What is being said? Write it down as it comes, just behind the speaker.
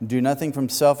Do nothing from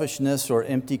selfishness or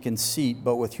empty conceit,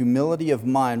 but with humility of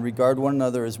mind regard one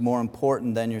another as more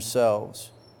important than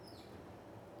yourselves.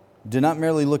 Do not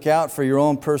merely look out for your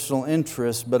own personal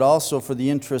interests, but also for the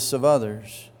interests of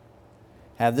others.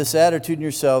 Have this attitude in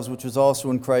yourselves, which was also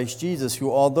in Christ Jesus, who,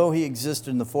 although he existed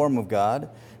in the form of God,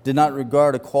 did not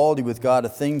regard equality with God a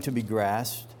thing to be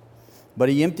grasped, but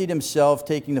he emptied himself,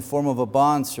 taking the form of a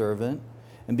bondservant,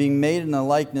 and being made in the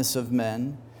likeness of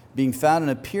men, being found in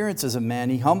appearance as a man,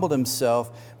 he humbled himself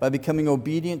by becoming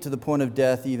obedient to the point of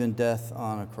death, even death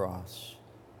on a cross.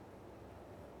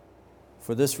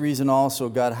 For this reason also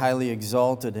God highly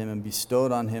exalted him and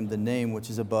bestowed on him the name which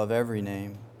is above every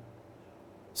name,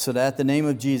 so that at the name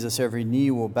of Jesus every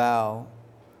knee will bow,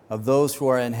 of those who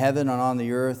are in heaven and on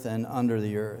the earth and under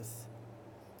the earth,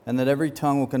 and that every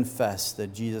tongue will confess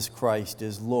that Jesus Christ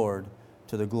is Lord,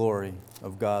 to the glory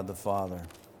of God the Father.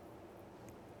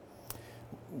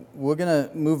 We're going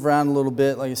to move around a little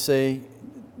bit. Like I say,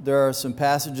 there are some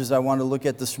passages I want to look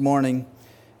at this morning,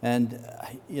 and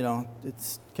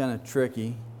it's kind of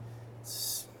tricky.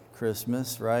 It's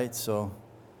Christmas, right? So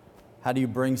how do you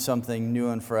bring something new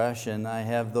and fresh? And I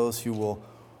have those who will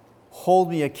hold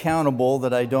me accountable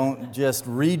that I don't just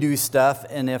redo stuff,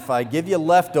 and if I give you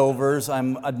leftovers,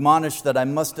 I'm admonished that I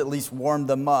must at least warm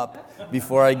them up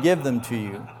before I give them to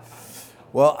you.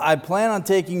 Well, I plan on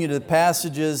taking you to the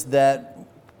passages that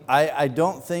I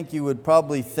don't think you would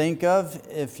probably think of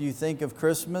if you think of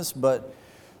Christmas, but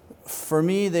for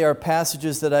me, they are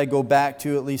passages that I go back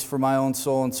to, at least for my own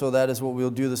soul, and so that is what we'll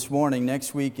do this morning.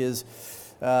 Next week is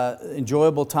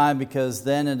enjoyable time, because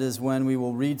then it is when we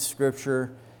will read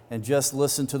Scripture and just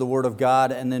listen to the Word of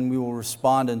God, and then we will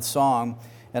respond in song.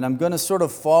 And I'm going to sort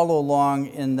of follow along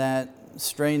in that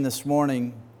strain this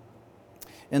morning,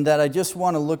 in that I just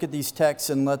want to look at these texts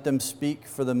and let them speak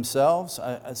for themselves.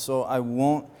 So I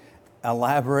won't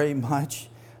elaborate much,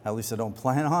 at least I don't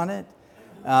plan on it.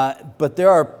 But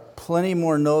there are plenty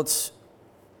more notes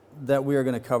that we are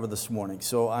going to cover this morning.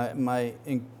 So my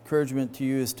encouragement to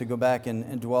you is to go back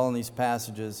and dwell on these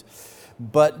passages.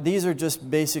 But these are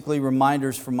just basically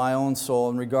reminders for my own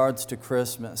soul in regards to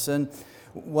Christmas. And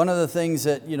one of the things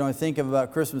that I think of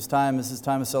about Christmas time is this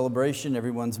time of celebration.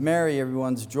 Everyone's merry,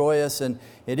 everyone's joyous, and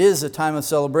it is a time of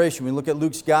celebration. We look at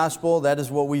Luke's gospel, that is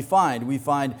what we find. We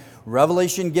find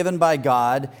revelation given by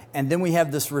God, and then we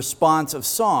have this response of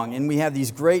song, and we have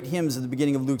these great hymns at the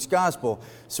beginning of Luke's gospel.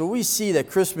 So we see that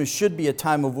Christmas should be a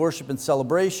time of worship and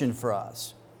celebration for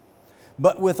us.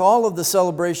 But with all of the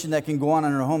celebration that can go on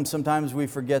in our home, sometimes we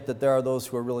forget that there are those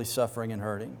who are really suffering and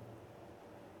hurting.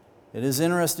 It is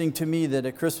interesting to me that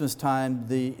at Christmas time,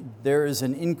 there is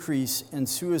an increase in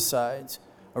suicides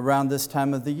around this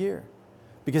time of the year.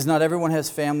 Because not everyone has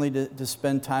family to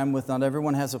spend time with. Not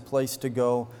everyone has a place to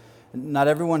go. Not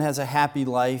everyone has a happy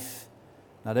life.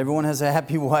 Not everyone has a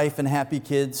happy wife and happy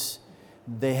kids.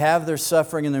 They have their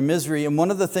suffering and their misery. And one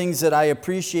of the things that I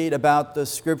appreciate about the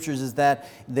Scriptures is that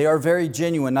they are very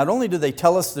genuine. Not only do they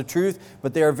tell us the truth,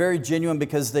 but they are very genuine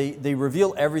because they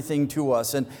reveal everything to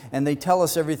us. And they tell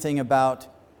us everything about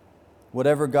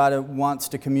whatever God wants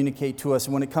to communicate to us.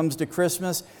 And when it comes to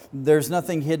Christmas, there's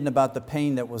nothing hidden about the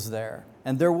pain that was there.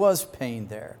 And there was pain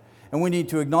there. And we need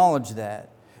to acknowledge that.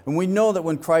 And we know that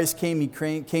when Christ came, He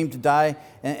came to die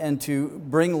and to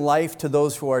bring life to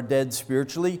those who are dead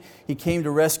spiritually. He came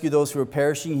to rescue those who are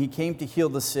perishing. He came to heal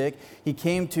the sick. He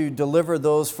came to deliver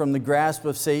those from the grasp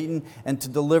of Satan and to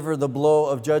deliver the blow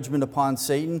of judgment upon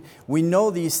Satan. We know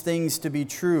these things to be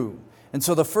true. And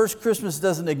so the first Christmas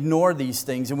doesn't ignore these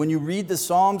things. And when you read the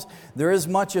Psalms, there is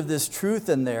much of this truth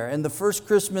in there. And the first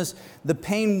Christmas, the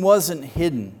pain wasn't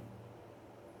hidden.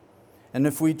 And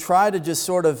if we try to just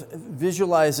sort of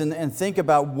visualize and think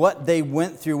about what they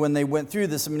went through when they went through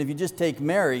this, I mean, if you just take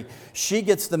Mary, she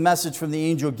gets the message from the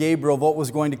angel Gabriel of what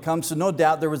was going to come. So no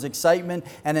doubt there was excitement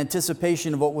and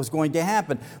anticipation of what was going to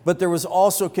happen. But there was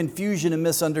also confusion and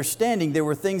misunderstanding. There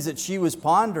were things that she was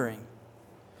pondering,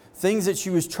 things that she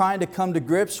was trying to come to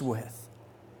grips with.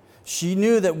 She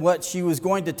knew that what she was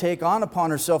going to take on upon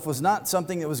herself was not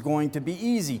something that was going to be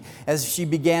easy. As she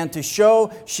began to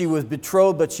show, she was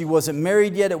betrothed, but she wasn't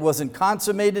married yet. It wasn't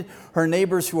consummated. Her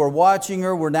neighbors who were watching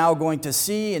her were now going to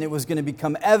see, and it was going to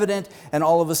become evident. And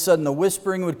all of a sudden, the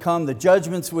whispering would come, the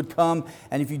judgments would come.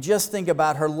 And if you just think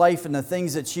about her life and the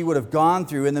things that she would have gone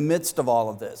through in the midst of all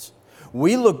of this,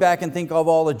 we look back and think of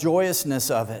all the joyousness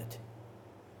of it.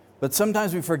 But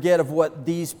sometimes we forget of what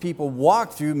these people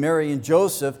walked through, Mary and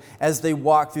Joseph, as they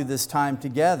walked through this time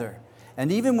together.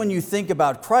 And even when you think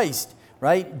about Christ,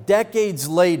 right, decades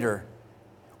later,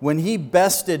 when He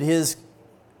bested His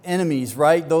enemies,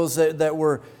 right, those that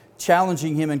were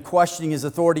challenging him and questioning his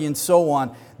authority and so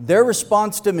on. Their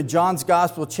response to him in John's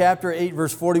Gospel, chapter 8,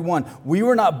 verse 41, we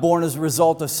were not born as a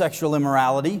result of sexual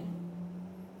immorality.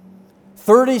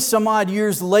 30 some odd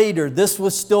years later, this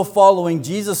was still following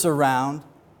Jesus around.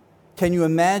 Can you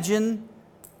imagine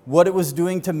what it was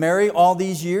doing to Mary all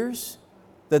these years?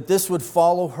 That this would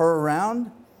follow her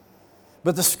around?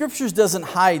 But the Scriptures doesn't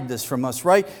hide this from us,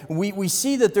 right? We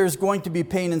see that there's going to be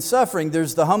pain and suffering.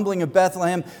 There's the humbling of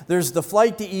Bethlehem. There's the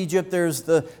flight to Egypt. There's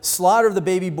the slaughter of the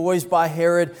baby boys by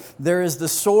Herod. There is the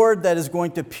sword that is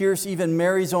going to pierce even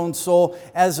Mary's own soul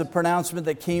as a pronouncement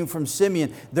that came from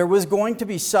Simeon. There was going to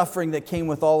be suffering that came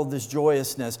with all of this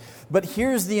joyousness. But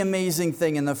here's the amazing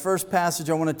thing. And the first passage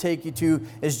I want to take you to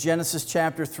is Genesis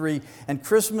chapter 3. And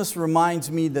Christmas reminds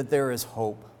me that there is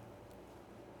hope.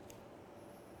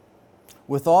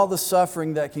 With all the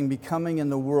suffering that can be coming in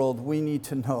the world, we need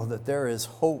to know that there is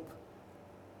hope.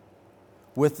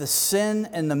 With the sin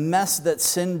and the mess that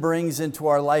sin brings into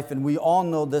our life, and we all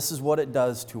know this is what it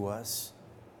does to us.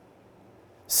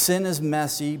 Sin is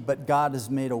messy, but God has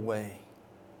made a way.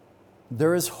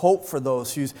 There is hope for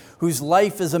those whose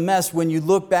life is a mess. When you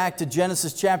look back to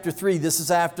Genesis chapter 3, this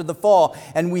is after the fall,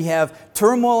 and we have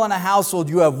turmoil in a household.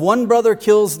 You have one brother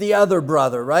kills the other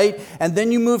brother, right? And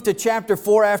then you move to chapter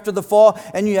 4 after the fall,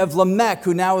 and you have Lamech,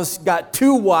 who now has got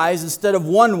 2 wives instead of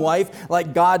 1 wife,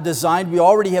 like God designed. We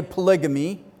already have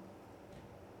polygamy.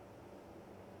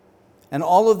 And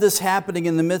all of this happening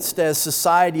in the midst as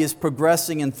society is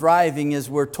progressing and thriving, as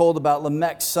we're told about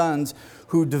Lamech's sons,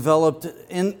 who developed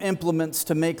implements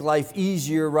to make life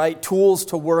easier, right? Tools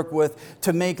to work with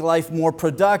to make life more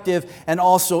productive, and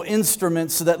also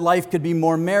instruments so that life could be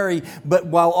more merry. But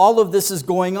while all of this is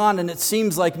going on, and it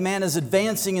seems like man is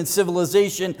advancing in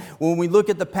civilization, when we look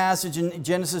at the passage in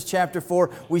Genesis chapter 4,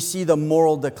 we see the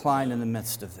moral decline in the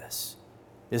midst of this.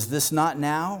 Is this not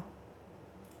now?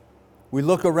 We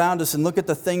look around us and look at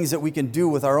the things that we can do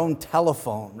with our own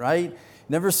telephone, right?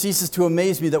 Never ceases to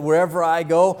amaze me that wherever I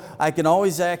go, I can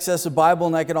always access a Bible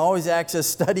and I can always access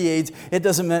study aids. It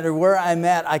doesn't matter where I'm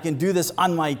at, I can do this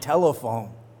on my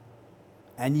telephone.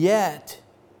 And yet,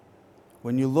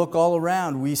 when you look all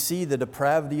around, we see the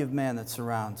depravity of man that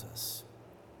surrounds us.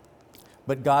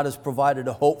 But God has provided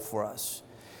a hope for us.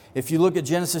 If you look at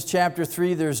Genesis chapter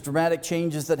 3, there's dramatic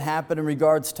changes that happen in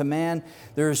regards to man.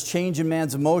 There is change in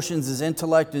man's emotions, his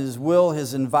intellect, his will,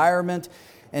 his environment,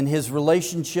 and his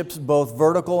relationships, both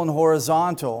vertical and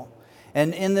horizontal.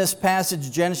 And in this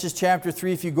passage, Genesis chapter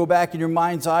 3, if you go back in your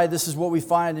mind's eye, this is what we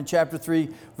find in chapter 3,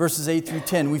 verses 8 through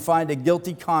 10. We find a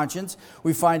guilty conscience.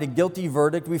 We find a guilty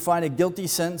verdict. We find a guilty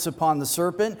sentence upon the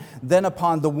serpent, then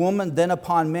upon the woman, then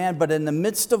upon man. But in the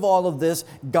midst of all of this,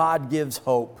 God gives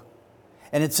hope.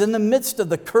 And it's in the midst of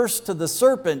the curse to the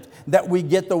serpent that we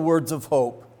get the words of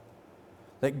hope.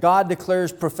 That God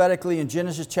declares prophetically in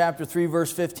Genesis chapter 3,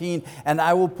 verse 15, and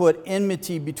I will put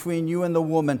enmity between you and the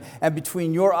woman, and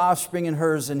between your offspring and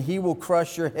hers, and he will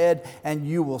crush your head, and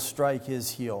you will strike his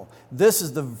heel. This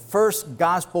is the first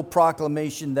gospel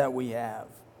proclamation that we have.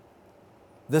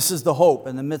 This is the hope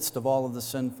in the midst of all of the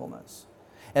sinfulness.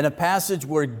 In a passage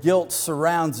where guilt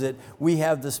surrounds it, we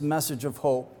have this message of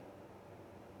hope.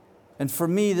 And for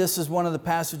me, this is one of the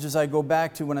passages I go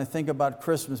back to when I think about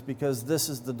Christmas, because this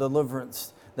is the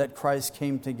deliverance that Christ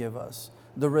came to give us.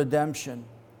 The redemption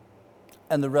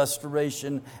and the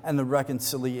restoration and the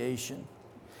reconciliation.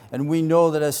 And we know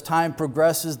that as time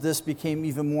progresses, this became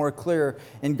even more clear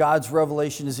in God's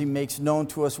revelation as He makes known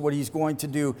to us what He's going to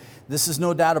do. This is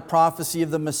no doubt a prophecy of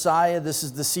the Messiah. This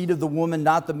is the seed of the woman,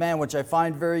 not the man, which I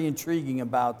find very intriguing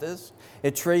about this.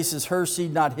 It traces her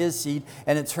seed, not his seed,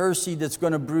 and it's her seed that's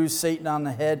going to bruise Satan on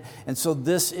the head. And so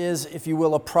this is, if you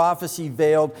will, a prophecy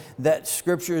veiled that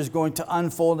Scripture is going to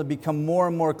unfold and become more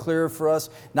and more clear for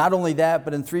us. Not only that,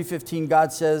 but in 3:15,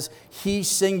 God says, He,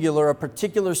 singular, a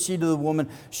particular seed of the woman,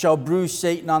 shall bruise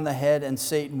Satan on the head, and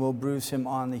Satan will bruise him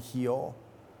on the heel.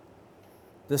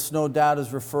 This, no doubt,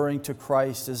 is referring to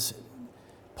Christ, as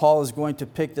Paul is going to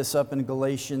pick this up in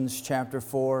Galatians chapter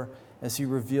 4, as he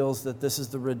reveals that this is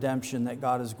the redemption that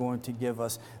God is going to give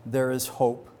us. There is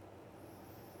hope.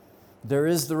 There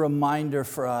is the reminder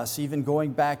for us, even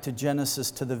going back to Genesis,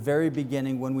 to the very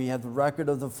beginning, when we have the record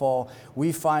of the fall,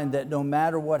 we find that no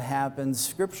matter what happens,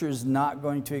 Scripture is not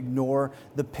going to ignore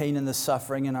the pain and the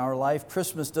suffering in our life.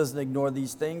 Christmas doesn't ignore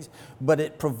these things, but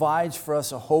it provides for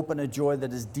us a hope and a joy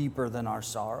that is deeper than our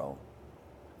sorrow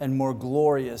and more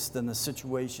glorious than the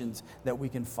situations that we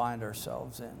can find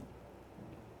ourselves in.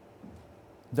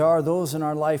 There are those in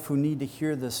our life who need to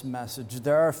hear this message.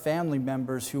 There are family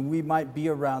members who we might be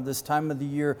around this time of the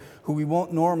year who we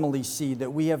won't normally see,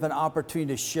 that we have an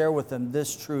opportunity to share with them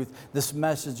this truth, this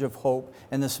message of hope,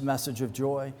 and this message of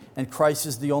joy. And Christ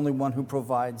is the only one who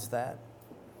provides that.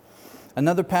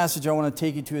 Another passage I want to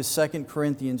take you to is 2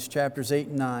 Corinthians chapters 8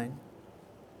 and 9.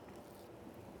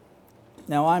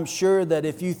 Now, I'm sure that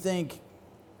if you think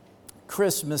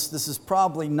Christmas, this is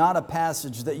probably not a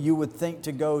passage that you would think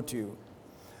to go to.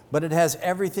 But it has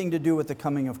everything to do with the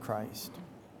coming of Christ.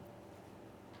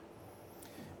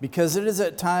 Because it is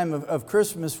a time of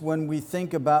Christmas when we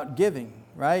think about giving,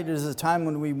 right? It is a time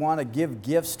when we want to give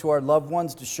gifts to our loved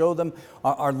ones, to show them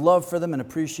our love for them and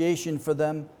appreciation for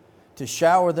them, to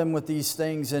shower them with these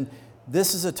things. And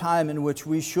this is a time in which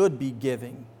we should be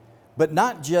giving. But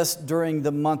not just during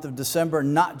the month of December,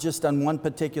 not just on one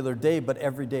particular day, but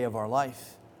every day of our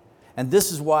life. And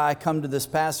this is why I come to this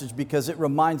passage, because it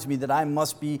reminds me that I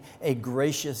must be a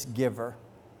gracious giver.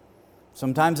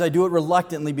 Sometimes I do it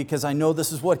reluctantly because I know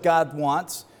this is what God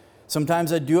wants.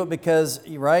 Sometimes I do it because,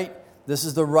 right, this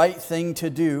is the right thing to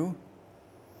do.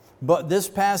 But this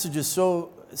passage is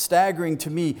so staggering to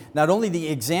me, not only the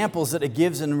examples that it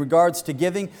gives in regards to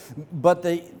giving, but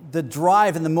the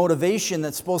drive and the motivation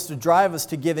that's supposed to drive us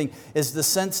to giving is the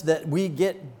sense that we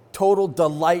get total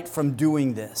delight from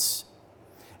doing this.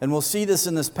 And we'll see this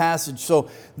in this passage. So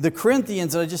the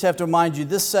Corinthians, I just have to remind you,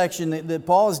 this section that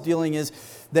Paul is dealing is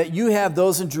that you have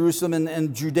those in Jerusalem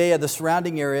and Judea, the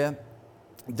surrounding area.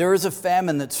 There is a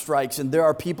famine that strikes, and there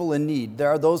are people in need. There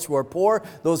are those who are poor,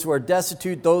 those who are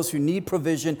destitute, those who need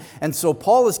provision. And so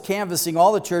Paul is canvassing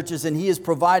all the churches, and he is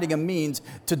providing a means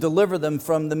to deliver them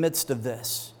from the midst of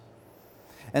this.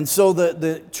 And so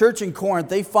the church in Corinth,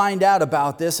 they find out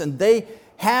about this, and they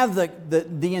have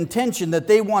the intention that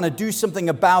they want to do something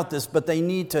about this, but they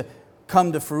need to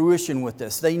come to fruition with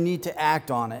this. They need to act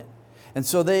on it. And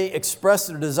so they express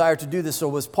their desire to do this.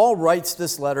 So as Paul writes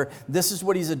this letter, this is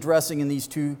what he's addressing in these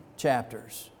 2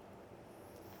 chapters.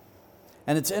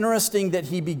 And it's interesting that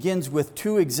he begins with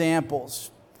 2 examples.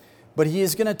 But he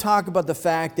is going to talk about the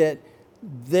fact that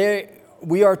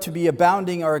we are to be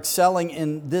abounding or excelling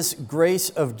in this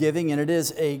grace of giving, and it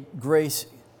is a grace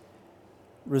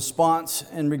response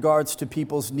in regards to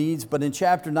people's needs. But in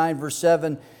chapter 9, verse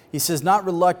 7, he says, not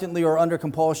reluctantly or under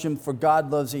compulsion, for God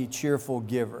loves a cheerful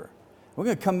giver. We're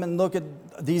going to come and look at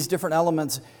these different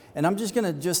elements, and I'm just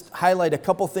going to highlight a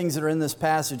couple things that are in this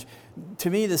passage. To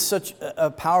me, there's such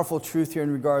a powerful truth here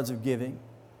in regards of giving,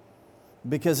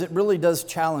 because it really does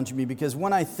challenge me, because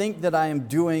when I think that I am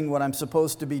doing what I'm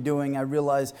supposed to be doing, I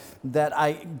realize that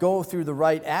I go through the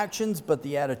right actions, but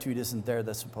the attitude isn't there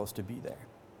that's supposed to be there.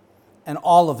 And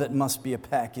all of it must be a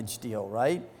package deal,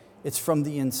 right? It's from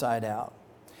the inside out.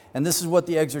 And this is what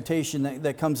the exhortation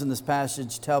that comes in this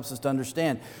passage helps us to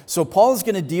understand. So Paul is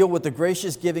going to deal with the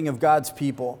gracious giving of God's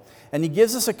people. And he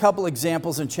gives us a couple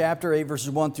examples in chapter 8,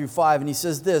 verses 1 through 5. And he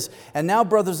says this, and now,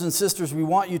 brothers and sisters, we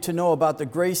want you to know about the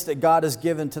grace that God has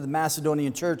given to the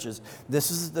Macedonian churches. This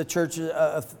is the church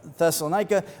of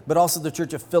Thessalonica, but also the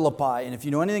church of Philippi. And if you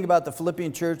know anything about the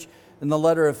Philippian church, in the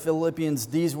letter of Philippians,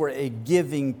 these were a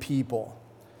giving people.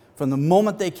 From the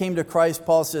moment they came to Christ,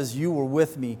 Paul says, you were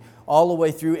with me all the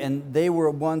way through, and they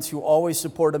were ones who always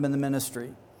support him in the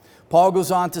ministry. Paul goes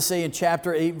on to say in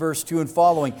chapter 8, verse 2 and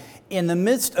following, in the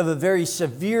midst of a very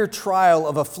severe trial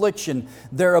of affliction,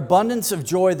 their abundance of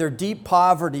joy, their deep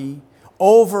poverty,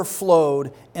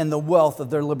 overflowed in the wealth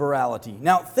of their liberality.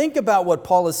 Now, think about what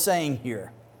Paul is saying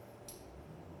here.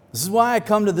 This is why I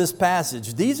come to this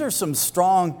passage. These are some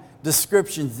strong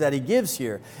descriptions that he gives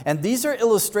here. And these are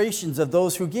illustrations of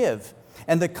those who give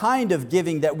and the kind of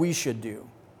giving that we should do.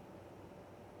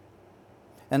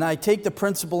 And I take the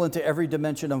principle into every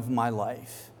dimension of my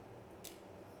life.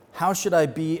 How should I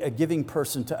be a giving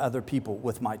person to other people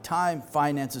with my time,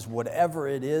 finances, whatever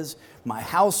it is, my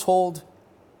household,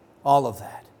 all of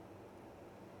that?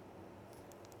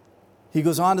 He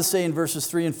goes on to say in verses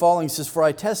 3 and following, he says, for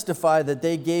I testify that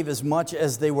they gave as much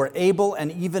as they were able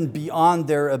and even beyond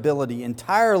their ability,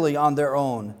 entirely on their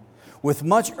own, with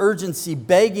much urgency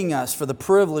begging us for the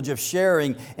privilege of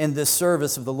sharing in this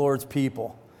service of the Lord's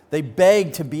people. They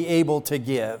begged to be able to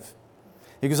give.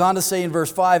 He goes on to say in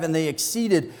verse 5, and they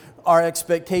exceeded our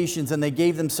expectations, and they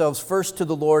gave themselves first to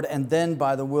the Lord, and then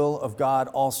by the will of God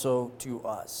also to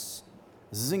us.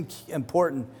 This is an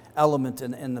important element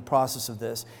in the process of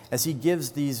this, as he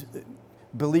gives these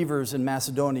believers in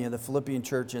Macedonia, the Philippian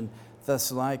church in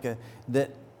Thessalonica,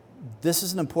 that this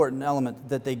is an important element,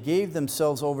 that they gave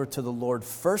themselves over to the Lord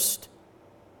first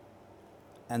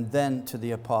and then to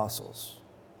the apostles.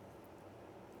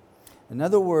 In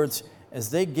other words, as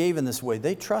they gave in this way,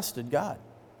 they trusted God.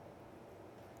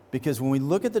 Because when we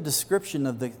look at the description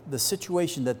of the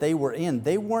situation that they were in,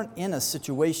 they weren't in a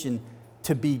situation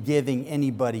to be giving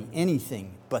anybody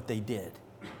anything, but they did.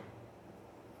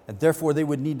 And therefore, they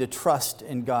would need to trust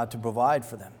in God to provide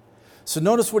for them. So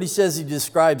notice what he says, he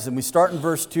describes them. We start in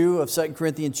verse 2 of 2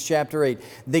 Corinthians chapter 8.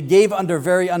 They gave under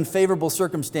very unfavorable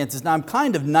circumstances. Now, I'm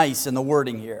kind of nice in the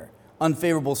wording here.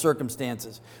 Unfavorable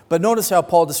circumstances. But notice how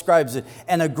Paul describes it.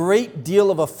 And a great deal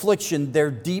of affliction,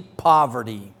 their deep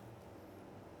poverty.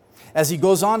 As he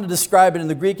goes on to describe it in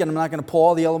the Greek, and I'm not going to pull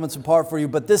all the elements apart for you,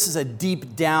 but this is a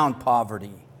deep down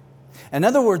poverty. In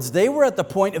other words, they were at the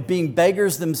point of being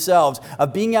beggars themselves,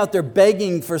 of being out there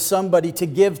begging for somebody to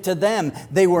give to them.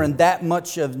 They were in that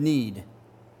much of need.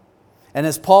 And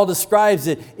as Paul describes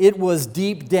it, it was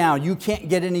deep down. You can't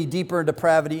get any deeper in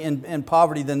depravity and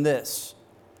poverty than this.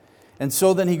 And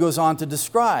so then he goes on to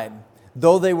describe,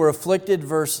 though they were afflicted,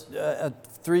 verse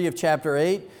 3 of chapter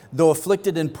 8, though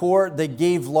afflicted and poor, they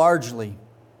gave largely.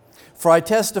 For I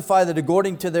testify that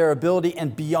according to their ability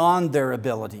and beyond their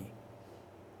ability.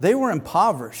 They were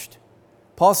impoverished.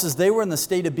 Paul says they were in the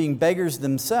state of being beggars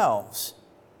themselves.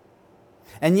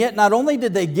 And yet not only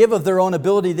did they give of their own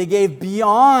ability, they gave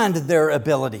beyond their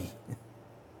ability.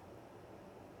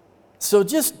 So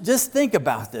just think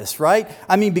about this, right?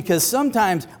 I mean, because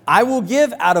sometimes I will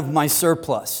give out of my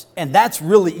surplus, and that's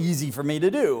really easy for me to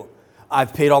do.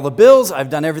 I've paid all the bills, I've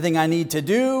done everything I need to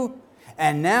do,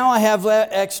 and now I have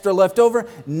extra left over.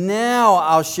 Now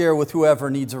I'll share with whoever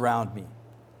needs around me.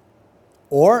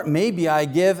 Or maybe I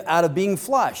give out of being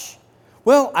flush.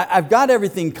 Well, I've got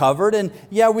everything covered, and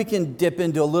yeah, we can dip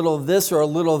into a little of this or a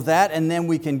little of that, and then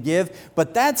we can give.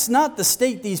 But that's not the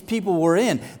state these people were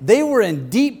in. They were in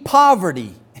deep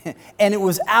poverty, and it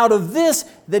was out of this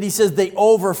that he says they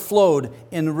overflowed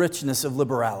in the richness of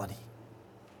liberality.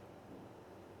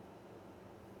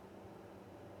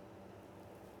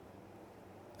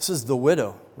 This is the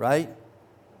widow, right?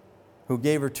 Who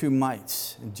gave her 2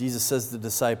 mites. And Jesus says to the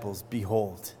disciples,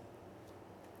 behold.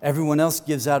 Everyone else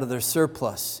gives out of their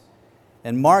surplus.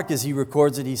 And Mark, as he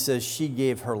records it, he says she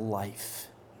gave her life.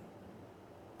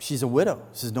 She's a widow.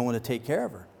 There's no one to take care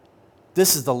of her.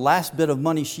 This is the last bit of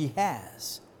money she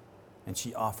has. And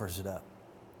she offers it up.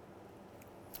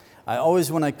 I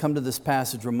always, when I come to this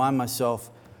passage, remind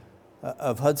myself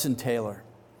of Hudson Taylor.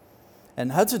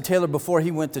 And Hudson Taylor, before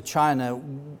he went to China,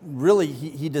 really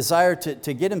he desired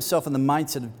to get himself in the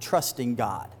mindset of trusting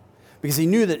God. Because he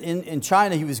knew that in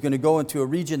China he was going to go into a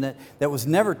region that was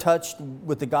never touched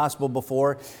with the gospel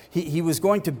before. He was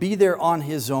going to be there on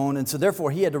his own, and so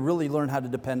therefore he had to really learn how to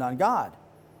depend on God.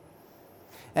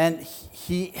 And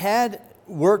he had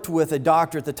worked with a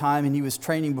doctor at the time, and he was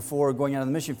training before going out on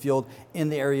the mission field in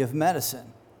the area of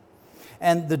medicine.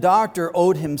 And the doctor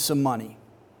owed him some money.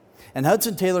 And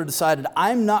Hudson Taylor decided,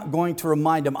 I'm not going to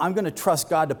remind him. I'm going to trust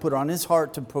God to put it on his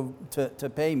heart to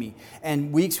pay me.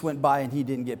 And weeks went by and he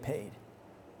didn't get paid.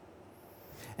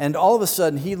 And all of a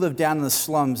sudden, he lived down in the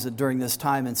slums during this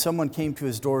time. And someone came to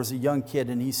his door as a young kid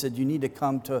and he said, you need to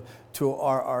come to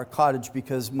our cottage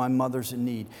because my mother's in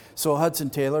need. So Hudson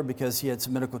Taylor, because he had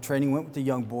some medical training, went with the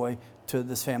young boy to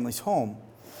this family's home.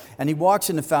 And he walks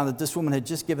in and found that this woman had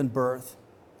just given birth.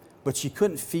 But she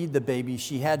couldn't feed the baby.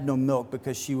 She had no milk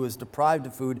because she was deprived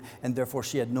of food, and therefore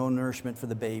she had no nourishment for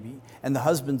the baby. And the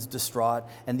husband's distraught,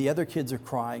 and the other kids are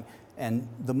crying, and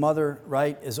the mother,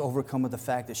 right, is overcome with the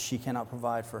fact that she cannot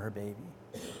provide for her baby.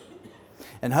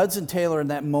 And Hudson Taylor, in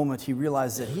that moment, he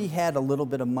realized that he had a little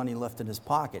bit of money left in his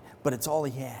pocket, but it's all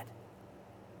he had.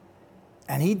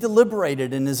 And he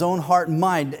deliberated in his own heart and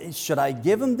mind, should I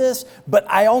give him this? But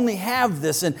I only have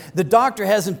this, and the doctor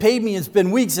hasn't paid me, it's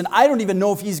been weeks, and I don't even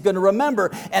know if he's going to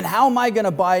remember, and how am I going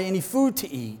to buy any food to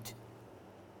eat?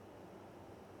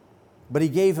 But he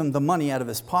gave him the money out of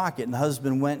his pocket, and the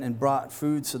husband went and brought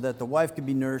food so that the wife could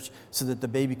be nourished, so that the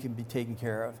baby could be taken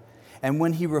care of. And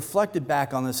when he reflected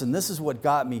back on this, and this is what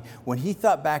got me, when he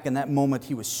thought back in that moment,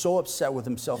 he was so upset with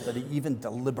himself that he even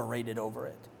deliberated over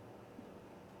it.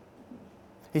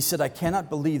 He said, I cannot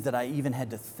believe that I even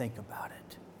had to think about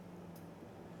it.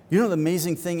 You know the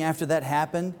amazing thing after that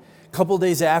happened? A couple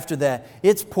days after that,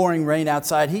 it's pouring rain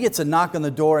outside. He gets a knock on the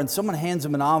door and someone hands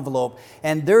him an envelope.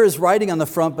 And there is writing on the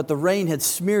front, but the rain had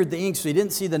smeared the ink so he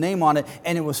didn't see the name on it,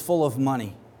 and it was full of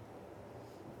money.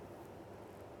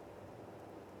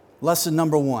 Lesson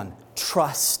number 1,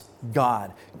 trust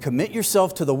God. Commit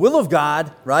yourself to the will of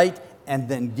God, right? And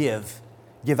then give.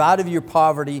 Give out of your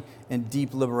poverty and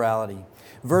deep liberality.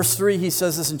 Verse 3, he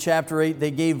says this in chapter 8,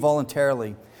 they gave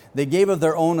voluntarily. They gave of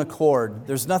their own accord.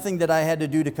 There's nothing that I had to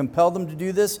do to compel them to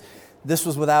do this. This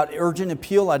was without urgent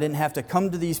appeal. I didn't have to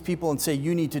come to these people and say,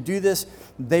 you need to do this.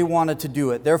 They wanted to do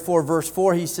it. Therefore, verse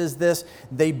 4, he says this,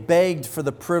 they begged for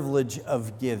the privilege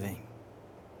of giving.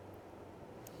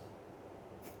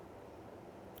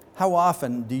 How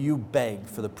often do you beg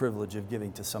for the privilege of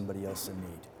giving to somebody else in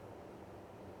need?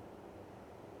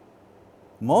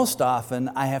 Most often,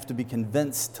 I have to be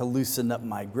convinced to loosen up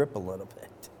my grip a little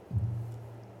bit.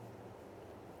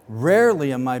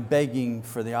 Rarely am I begging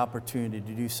for the opportunity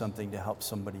to do something to help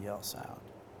somebody else out.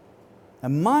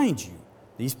 And mind you,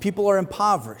 these people are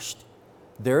impoverished.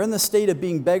 They're in the state of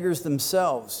being beggars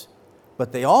themselves,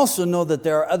 but they also know that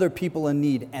there are other people in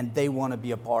need, and they want to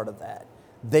be a part of that.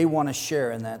 They want to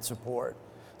share in that support.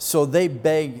 So they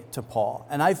beg to Paul.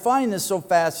 And I find this so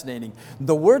fascinating.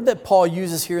 The word that Paul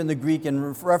uses here in the Greek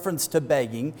in reference to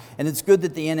begging, and it's good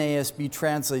that the NASB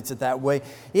translates it that way,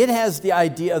 it has the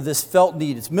idea of this felt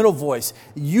need. It's middle voice.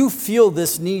 You feel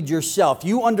this need yourself.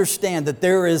 You understand that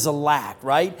there is a lack,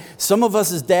 right? Some of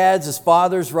us as dads, as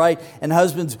fathers, right, and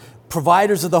husbands,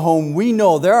 providers of the home, we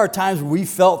know there are times we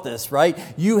felt this, right?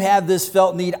 You have this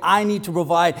felt need. I need to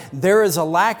provide. There is a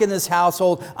lack in this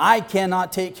household. I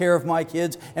cannot take care of my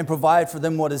kids and provide for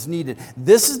them what is needed.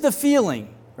 This is the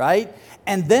feeling, right?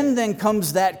 And then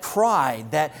comes that cry,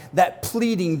 that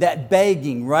pleading, that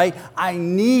begging, right? I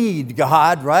need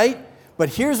God, right? But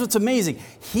here's what's amazing.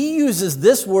 He uses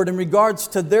this word in regards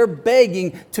to their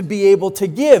begging to be able to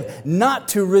give, not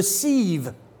to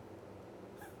receive.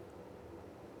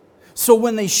 So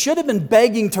when they should have been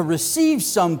begging to receive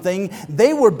something,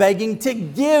 they were begging to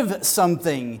give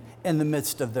something in the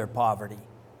midst of their poverty.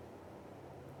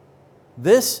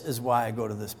 This is why I go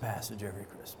to this passage every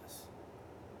Christmas.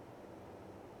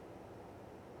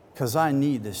 Because I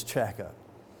need this checkup.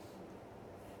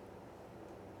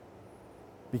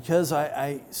 Because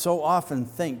I so often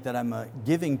think that I'm a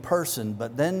giving person,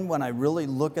 but then when I really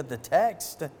look at the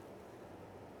text,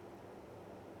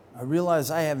 I realize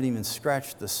I haven't even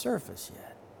scratched the surface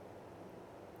yet.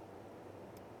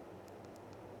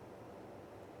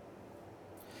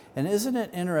 And isn't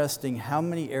it interesting how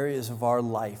many areas of our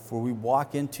life where we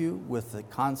walk into with the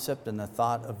concept and the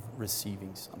thought of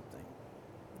receiving something?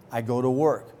 I go to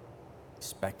work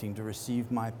expecting to receive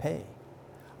my pay.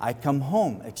 I come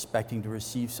home expecting to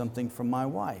receive something from my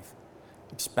wife,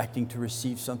 expecting to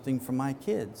receive something from my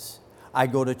kids. I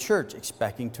go to church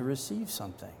expecting to receive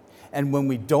something. And when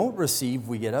we don't receive,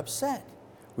 we get upset.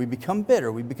 We become bitter.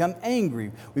 We become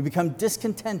angry. We become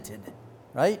discontented,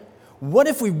 right? What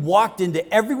if we walked into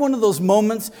every one of those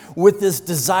moments with this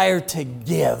desire to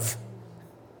give?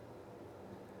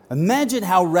 Imagine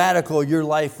how radical your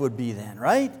life would be then,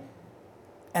 right?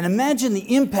 And imagine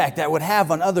the impact that would have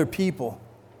on other people.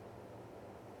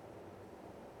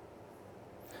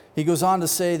 He goes on to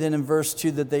say then in verse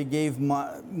 2 that they gave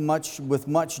much with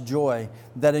much joy,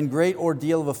 that in great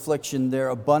ordeal of affliction their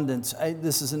abundance,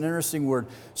 this is an interesting word,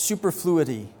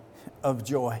 superfluity of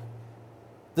joy.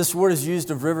 This word is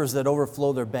used of rivers that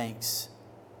overflow their banks.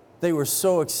 They were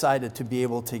so excited to be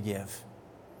able to give.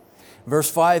 Verse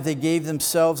 5, they gave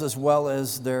themselves as well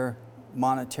as their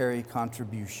monetary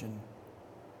contribution.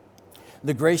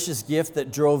 The gracious gift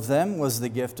that drove them was the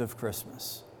gift of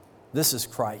Christmas. This is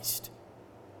Christ.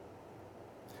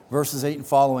 Verses 8 and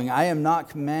following, I am not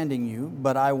commanding you,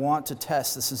 but I want to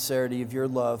test the sincerity of your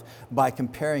love by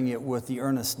comparing it with the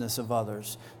earnestness of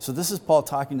others. So this is Paul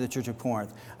talking to the church of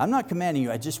Corinth. I'm not commanding you,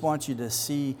 I just want you to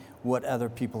see what other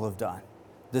people have done.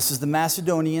 This is the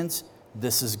Macedonians,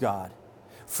 this is God.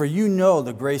 For you know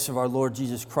the grace of our Lord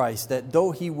Jesus Christ, that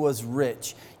though he was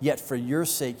rich, yet for your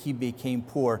sake he became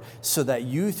poor, so that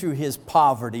you through his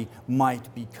poverty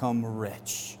might become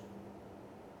rich.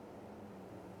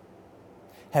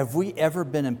 Have we ever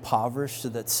been impoverished so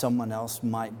that someone else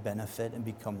might benefit and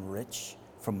become rich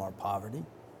from our poverty?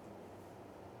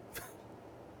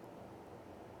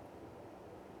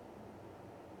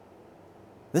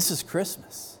 This is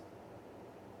Christmas.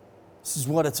 This is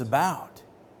what it's about.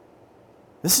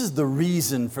 This is the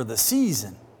reason for the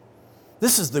season.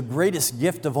 This is the greatest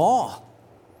gift of all.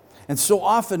 And so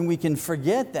often we can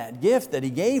forget that gift that he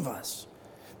gave us.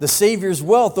 The Savior's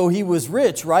wealth, though he was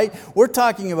rich, right? We're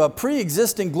talking about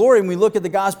pre-existing glory. When we look at the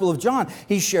Gospel of John,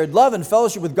 he shared love and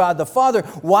fellowship with God the Father.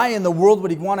 Why in the world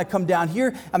would he want to come down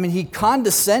here? I mean, he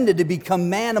condescended to become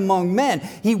man among men.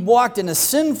 He walked in a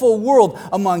sinful world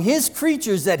among his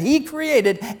creatures that he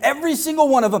created, every single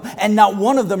one of them, and not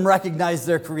one of them recognized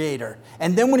their Creator.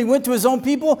 And then when he went to his own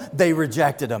people, they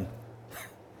rejected him.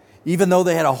 Even though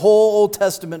they had a whole Old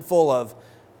Testament full of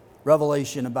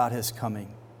revelation about his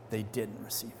coming, they didn't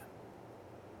receive him.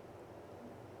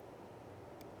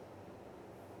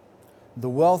 the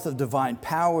wealth of divine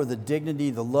power, the dignity,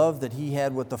 the love that he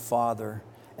had with the Father.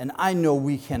 And I know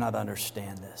we cannot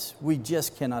understand this. We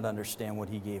just cannot understand what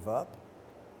he gave up.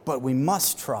 But we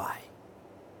must try.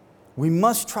 We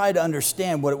must try to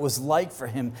understand what it was like for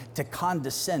him to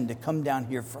condescend, to come down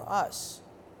here for us.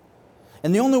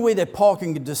 And the only way that Paul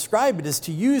can describe it is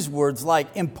to use words like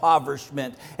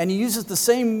impoverishment. And he uses the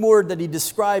same word that he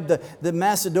described the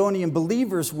Macedonian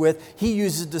believers with. He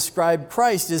uses to describe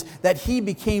Christ, is that he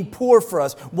became poor for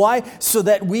us. Why? So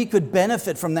that we could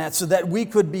benefit from that, so that we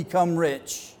could become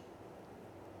rich.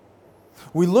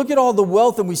 We look at all the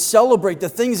wealth and we celebrate the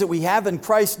things that we have in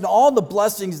Christ and all the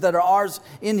blessings that are ours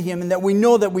in him, and that we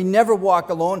know that we never walk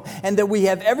alone and that we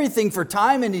have everything for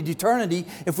time and eternity.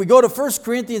 If we go to 1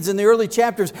 Corinthians in the early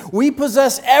chapters, we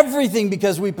possess everything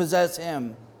because we possess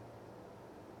him.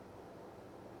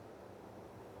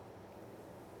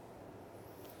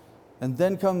 And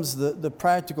then comes the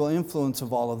practical influence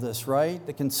of all of this, right?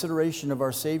 The consideration of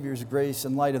our Savior's grace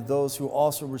in light of those who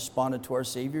also responded to our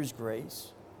Savior's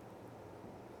grace.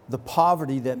 The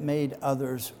poverty that made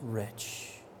others rich.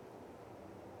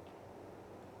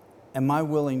 Am I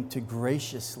willing to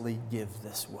graciously give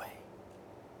this way?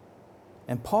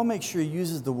 And Paul makes sure he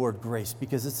uses the word grace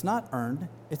because it's not earned,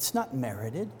 it's not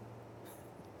merited.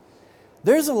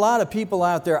 There's a lot of people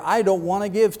out there I don't want to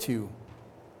give to.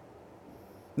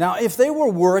 Now, if they were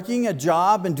working a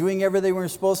job and doing everything they were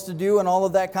supposed to do and all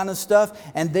of that kind of stuff,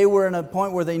 and they were in a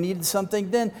point where they needed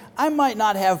something, then I might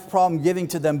not have a problem giving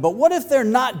to them. But what if they're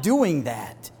not doing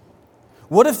that?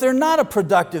 What if they're not a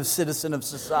productive citizen of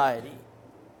society?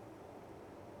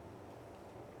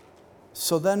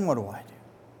 So then what do I do?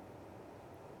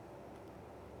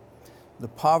 The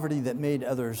poverty that made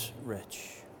others rich.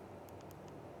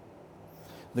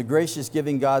 The gracious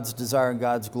giving God's desire and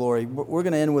God's glory. We're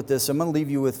going to end with this. I'm going to leave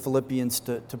you with Philippians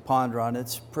to ponder on.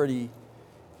 It's pretty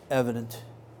evident.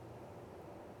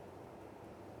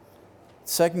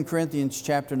 2 Corinthians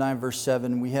chapter 9, verse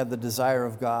 7, we have the desire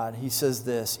of God. He says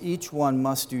this, each one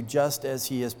must do just as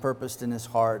he has purposed in his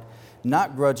heart,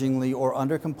 not grudgingly or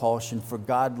under compulsion, for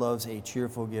God loves a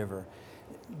cheerful giver.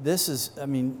 This is,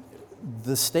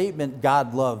 the statement,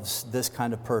 God loves this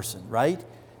kind of person, right?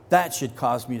 That should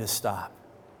cause me to stop.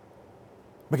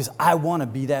 Because I want to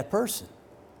be that person.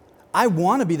 I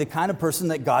want to be the kind of person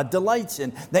that God delights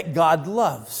in, that God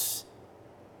loves.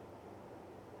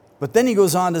 But then he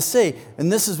goes on to say, and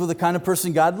this is what the kind of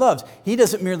person God loves. He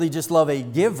doesn't merely just love a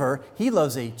giver, he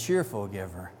loves a cheerful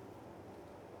giver.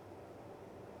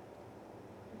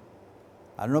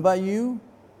 I don't know about you,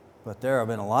 but there have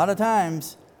been a lot of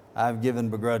times I've given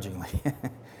begrudgingly.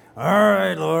 All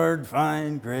right, Lord,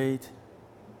 fine, great.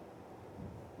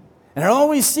 And it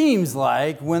always seems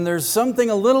like when there's something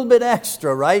a little bit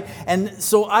extra, right? And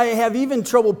so I have even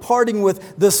trouble parting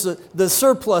with the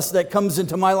surplus that comes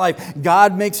into my life.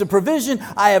 God makes a provision.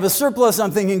 I have a surplus.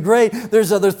 I'm thinking, great,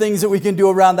 there's other things that we can do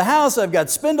around the house. I've got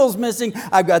spindles missing.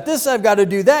 I've got this I've got to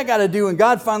do, that got to do. And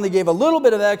God finally gave a little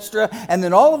bit of extra. And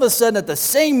then all of a sudden, at the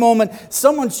same moment,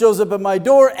 someone shows up at my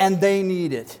door and they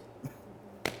need it.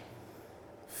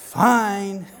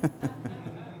 Fine.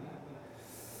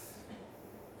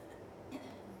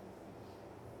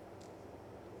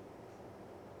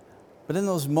 But in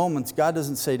those moments, God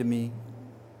doesn't say to me,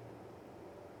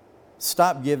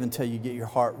 stop giving until you get your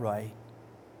heart right.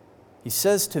 He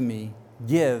says to me,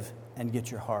 give and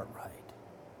get your heart right.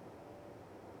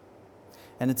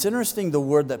 And it's interesting the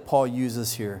word that Paul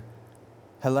uses here,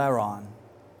 hilaron.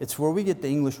 It's where we get the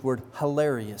English word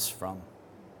hilarious from.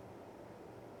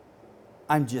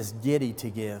 I'm just giddy to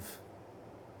give.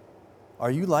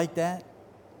 Are you like that?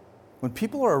 When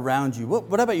people are around you,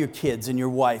 what about your kids and your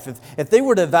wife? If they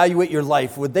were to evaluate your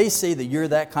life, would they say that you're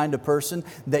that kind of person,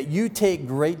 that you take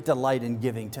great delight in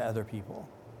giving to other people?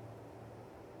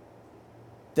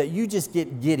 That you just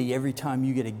get giddy every time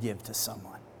you get to give to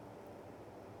someone?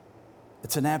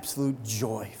 It's an absolute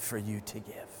joy for you to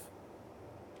give.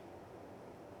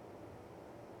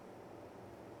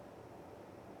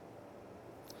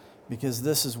 Because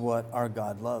this is what our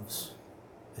God loves,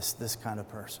 is this kind of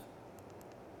person.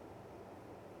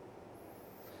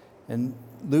 In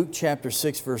Luke chapter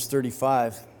 6, verse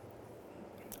 35,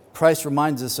 Christ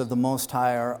reminds us of the Most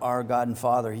High, our God and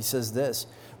Father. He says this,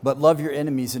 but love your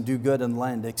enemies and do good and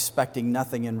lend, expecting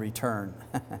nothing in return.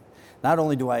 Not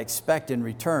only do I expect in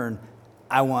return,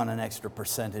 I want an extra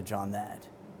percentage on that.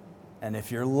 And if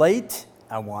you're late,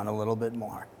 I want a little bit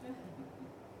more.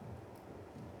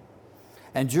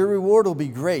 And your reward will be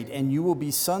great, and you will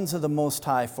be sons of the Most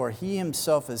High, for he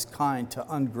himself is kind to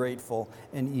ungrateful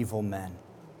and evil men.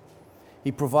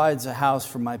 He provides a house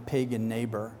for my pagan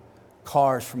neighbor,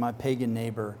 cars for my pagan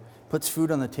neighbor, puts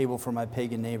food on the table for my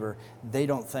pagan neighbor, they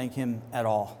don't thank him at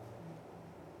all.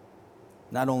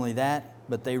 Not only that,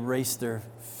 but they race their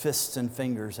fists and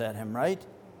fingers at him, right?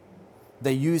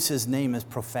 They use his name as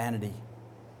profanity.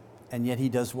 And yet he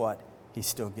does what? He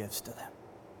still gives to them.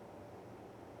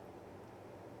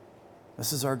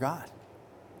 This is our God.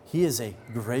 He is a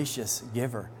gracious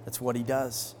giver. That's what he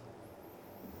does.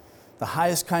 The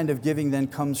highest kind of giving then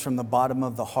comes from the bottom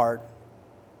of the heart.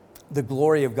 The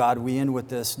glory of God. We end with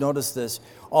this. Notice this.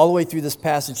 All the way through this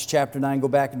passage, chapter 9, go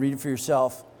back and read it for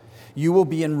yourself. You will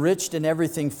be enriched in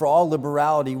everything for all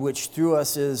liberality, which through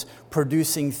us is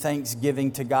producing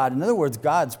thanksgiving to God. In other words,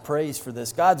 God's praised for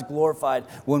this. God's glorified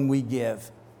when we give.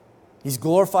 He's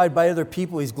glorified by other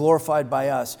people. He's glorified by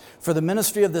us. For the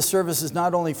ministry of this service is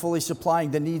not only fully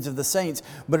supplying the needs of the saints,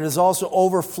 but it is also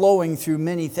overflowing through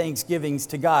many thanksgivings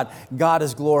to God. God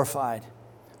is glorified.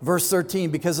 Verse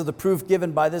 13, because of the proof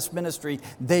given by this ministry,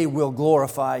 they will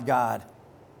glorify God.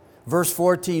 Verse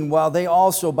 14, while they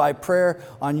also by prayer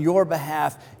on your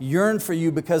behalf yearn for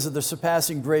you because of the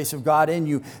surpassing grace of God in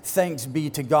you, thanks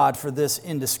be to God for this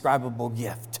indescribable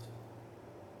gift.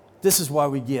 This is why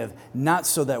we give, not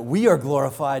so that we are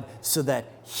glorified, so that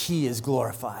He is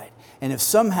glorified. And if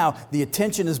somehow the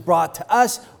attention is brought to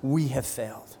us, we have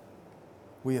failed.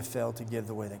 We have failed to give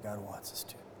the way that God wants us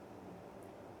to.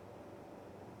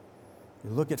 You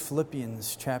look at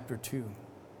Philippians chapter 2.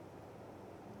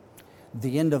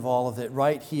 The end of all of it,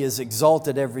 right? He is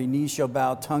exalted, every knee shall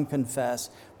bow, tongue confess,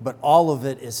 but all of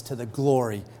it is to the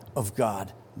glory of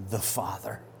God the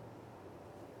Father.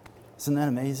 Isn't that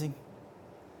amazing?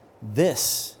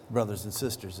 This, brothers and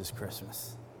sisters, is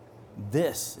Christmas.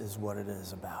 This is what it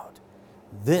is about.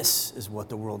 This is what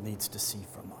the world needs to see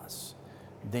from us.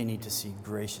 They need to see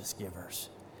gracious givers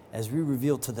as we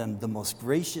reveal to them the most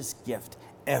gracious gift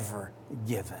ever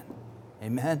given.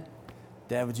 Amen?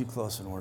 Dad, would you close in word?